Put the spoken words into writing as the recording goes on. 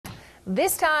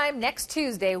This time next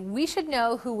Tuesday, we should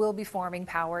know who will be forming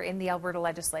power in the Alberta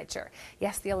legislature.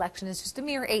 Yes, the election is just a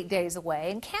mere 8 days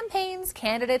away, and campaigns,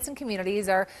 candidates, and communities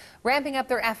are ramping up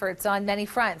their efforts on many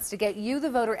fronts to get you, the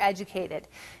voter, educated.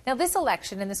 Now, this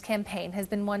election and this campaign has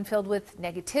been one filled with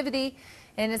negativity,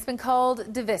 and it's been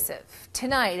called divisive.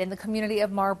 Tonight, in the community of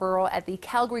Marlborough at the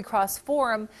Calgary Cross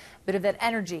Forum, a bit of that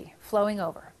energy flowing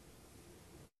over.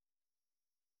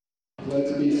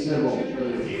 Let's be civil,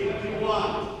 please.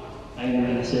 I'm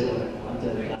going to say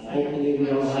hopefully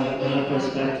we all have enough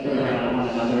respect for one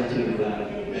another to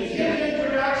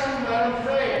Introduction, Madam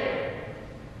Faye.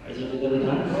 Is it a good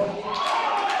time?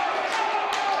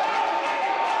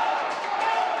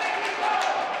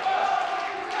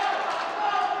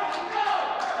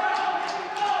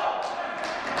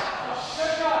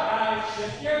 Shut up, guys. You're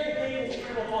scaring the people with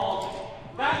cerebral palsy.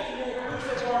 That's the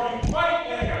inclusive authority right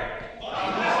there.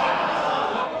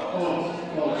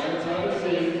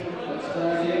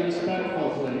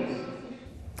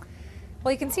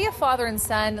 Well, you can see a father and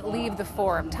son leave the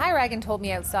forum. Ty Ragan told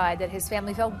me outside that his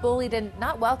family felt bullied and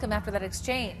not welcome after that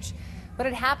exchange. What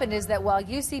had happened is that while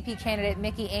UCP candidate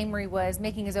Mickey Amory was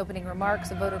making his opening remarks,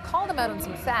 a voter called him out on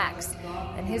some facts,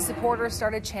 and his supporters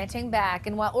started chanting back.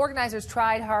 And while organizers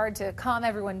tried hard to calm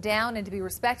everyone down and to be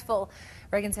respectful,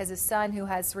 Reagan says his son, who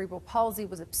has cerebral palsy,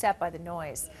 was upset by the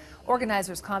noise.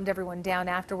 Organizers calmed everyone down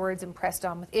afterwards and pressed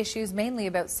on with issues mainly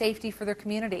about safety for their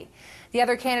community. The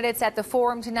other candidates at the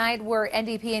forum tonight were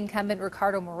NDP incumbent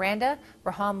Ricardo Miranda,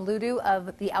 Braham Ludu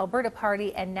of the Alberta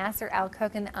Party, and Nasser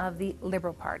Al-Kookan of the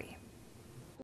Liberal Party.